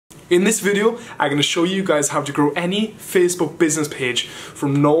In this video, I'm going to show you guys how to grow any Facebook business page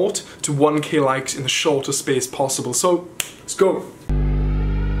from 0 to 1k likes in the shortest space possible. So, let's go.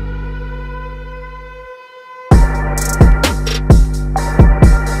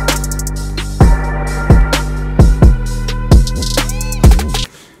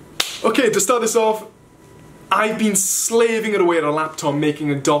 Okay, to start this off, I've been slaving it away at a laptop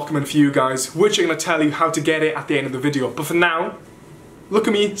making a document for you guys, which I'm going to tell you how to get it at the end of the video. But for now, look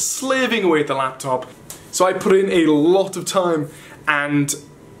at me slaving away at the laptop. So I put in a lot of time and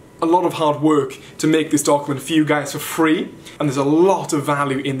a lot of hard work to make this document for you guys for free, and there's a lot of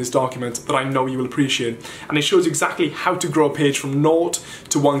value in this document that I know you will appreciate. And it shows exactly how to grow a page from 0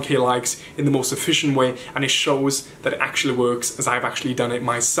 to 1k likes in the most efficient way, and it shows that it actually works as I've actually done it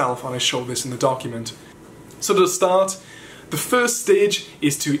myself, and I show this in the document. So to start, the first stage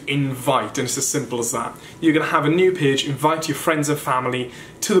is to invite, and it's as simple as that. You're going to have a new page, invite your friends and family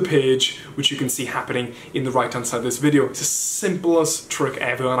to the page, which you can see happening in the right hand side of this video. It's the simplest trick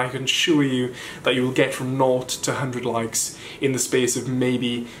ever, and I can assure you that you will get from 0 to 100 likes in the space of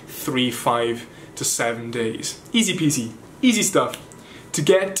maybe 3, 5 to 7 days. Easy peasy, easy stuff. To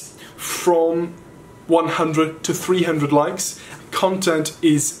get from 100 to 300 likes, content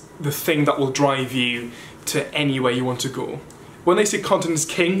is the thing that will drive you to anywhere you want to go. When they say content is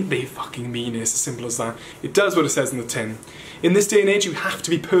king, they fucking mean it. It's as simple as that. It does what it says in the tin. In this day and age, you have to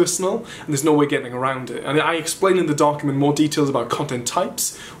be personal, and there's no way getting around it. And I explain in the document more details about content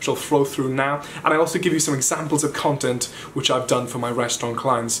types, which I'll flow through now, and I also give you some examples of content which I've done for my restaurant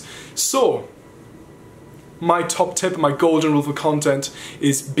clients. So, my top tip, my golden rule for content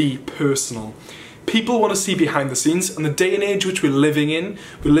is be personal. People want to see behind the scenes, and the day and age which we're living in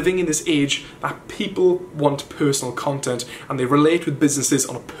this age that people want personal content, and they relate with businesses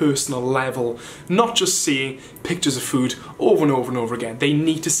on a personal level, not just seeing pictures of food over and over and over again. They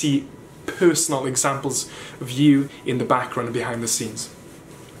need to see personal examples of you in the background and behind the scenes.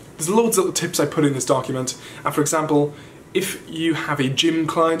 There's loads of little tips I put in this document, and for example, if you have a gym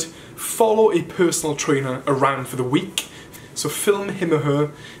client, follow a personal trainer around for the week. So film him or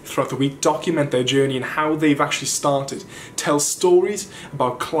her throughout the week, document their journey and how they've actually started. Tell stories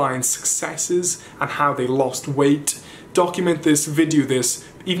about clients' successes and how they lost weight. Document this, video this,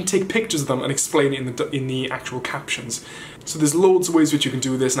 even take pictures of them and explain it in the actual captions. So there's loads of ways which you can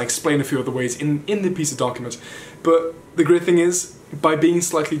do this, and I explain a few other ways in the piece of document. But the great thing is, by being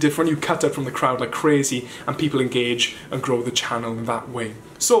slightly different, you cut out from the crowd like crazy, and people engage and grow the channel in that way.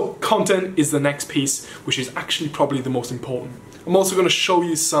 So content is the next piece, which is actually probably the most important. I'm also going to show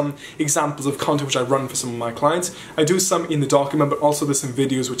you some examples of content which I run for some of my clients. I do some in the document, but also there's some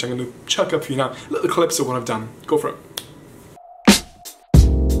videos which I'm going to chuck up for you now. Little clips of what I've done. Go for it.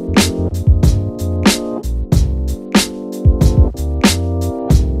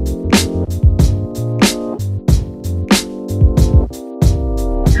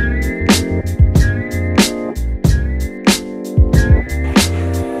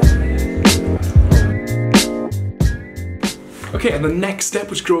 Okay, and the next step,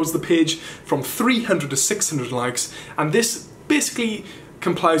 which grows the page from 300 to 600 likes, and this basically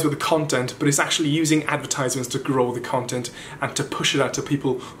complies with the content, but it's actually using advertisements to grow the content and to push it out to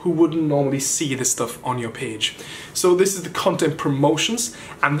people who wouldn't normally see this stuff on your page. So this is the content promotions,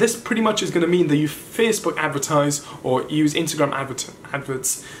 and this pretty much is going to mean that you Facebook advertise or use Instagram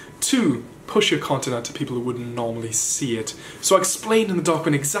adverts to push your content out to people who wouldn't normally see it. So I explained in the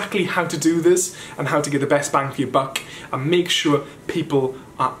document exactly how to do this and how to get the best bang for your buck and make sure people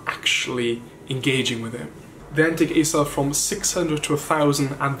are actually engaging with it. Then take yourself from 600 to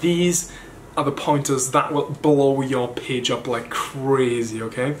 1,000, and these are the pointers that will blow your page up like crazy,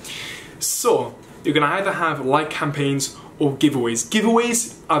 okay? So you're gonna either have like campaigns or giveaways.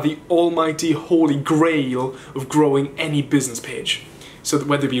 Giveaways are the almighty holy grail of growing any business page. So that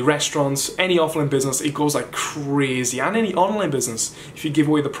whether it be restaurants, any offline business, it goes like crazy. And any online business, if you give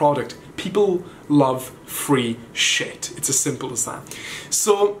away the product, people love free shit. It's as simple as that.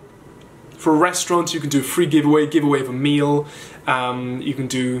 So for restaurants, you can do free giveaway of a meal. You can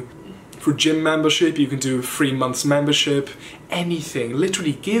do, for gym membership, you can do 3 months membership. Anything,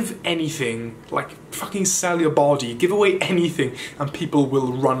 literally give anything, like fucking sell your body, give away anything, and people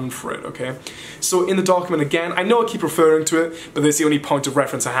will run for it, okay? So in the document, again, I know I keep referring to it, but that's the only point of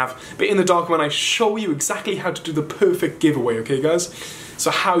reference I have. But in the document, I show you exactly how to do the perfect giveaway, okay guys?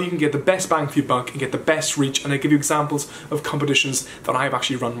 So how you can get the best bang for your buck and get the best reach, and I give you examples of competitions that I've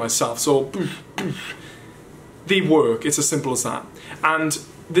actually run myself. So, they work, it's as simple as that. And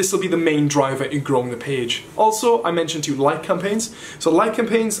this will be the main driver in growing the page. Also, I mentioned to you like campaigns. So like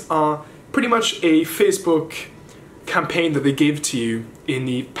campaigns are pretty much a Facebook campaign that they give to you in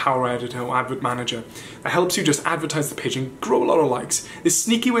the Power Editor or Advert Manager that helps you just advertise the page and grow a lot of likes. There's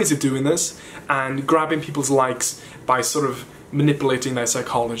sneaky ways of doing this and grabbing people's likes by sort of manipulating their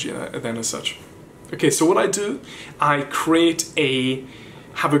psychology then as such. Okay, so what I do, I create a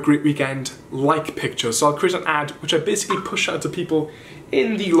have a great weekend like picture. So I'll create an ad which I basically push out to people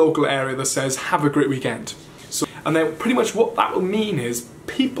in the local area that says have a great weekend. So, and then pretty much what that will mean is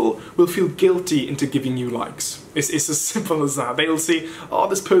people will feel guilty into giving you likes. It's as simple as that. They'll see, oh,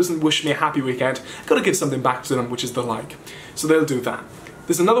 this person wished me a happy weekend, I've got to give something back to them, which is the like. So they'll do that.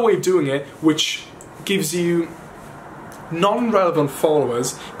 There's another way of doing it which gives you non-relevant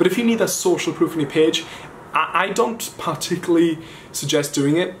followers, but if you need a social proof on your page, I don't particularly suggest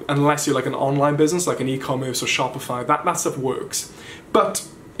doing it unless you're like an online business, like an e-commerce or Shopify. That stuff works. But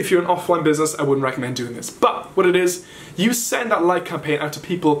if you're an offline business, I wouldn't recommend doing this. But what it is, you send that like campaign out to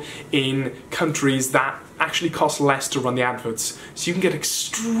people in countries that actually cost less to run the adverts. So you can get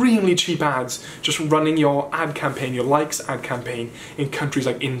extremely cheap ads just from running your ad campaign, your likes ad campaign in countries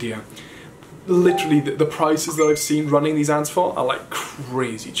like India. Literally, the prices that I've seen running these ads for are like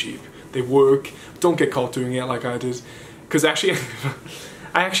crazy cheap. They work. Don't get caught doing it like I did. Because actually,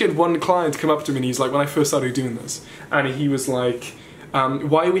 I actually had one client come up to me and he's like, when I first started doing this, and he was like,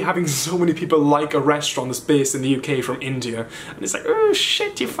 why are we having so many people like a restaurant that's based in the UK from India? And it's like, oh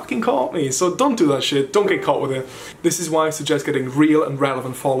shit, you fucking caught me. So don't do that shit, don't get caught with it. This is why I suggest getting real and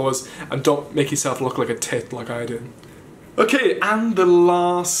relevant followers and don't make yourself look like a tit like I did. Okay, and the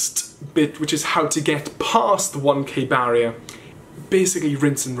last bit, which is how to get past the 1K barrier. Basically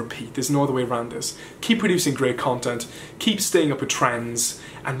rinse and repeat, there's no other way around this. Keep producing great content, keep staying up with trends,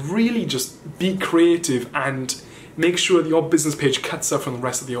 and really just be creative and make sure that your business page cuts out from the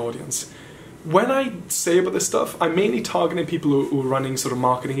rest of the audience. When I say about this stuff, I'm mainly targeting people who are running sort of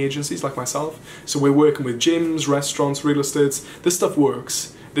marketing agencies like myself. So we're working with gyms, restaurants, real estates. This stuff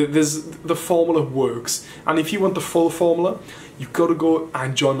works. The formula works. And if you want the full formula, you've got to go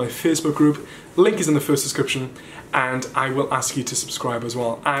and join my Facebook group. Link is in the first description. And I will ask you to subscribe as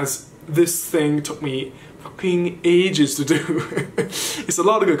well, as this thing took me fucking ages to do. It's a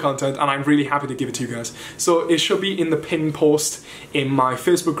lot of good content and I'm really happy to give it to you guys. So it should be in the pinned post in my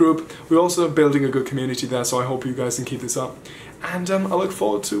Facebook group. We're also building a good community there, so I hope you guys can keep this up. And I look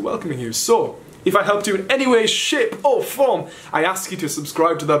forward to welcoming you. So, if I helped you in any way, shape or form, I ask you to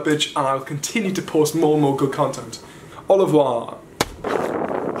subscribe to that bitch and I'll continue to post more and more good content. Au revoir.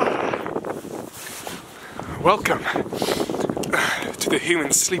 Welcome to the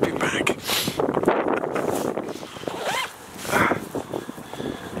human sleeping bag.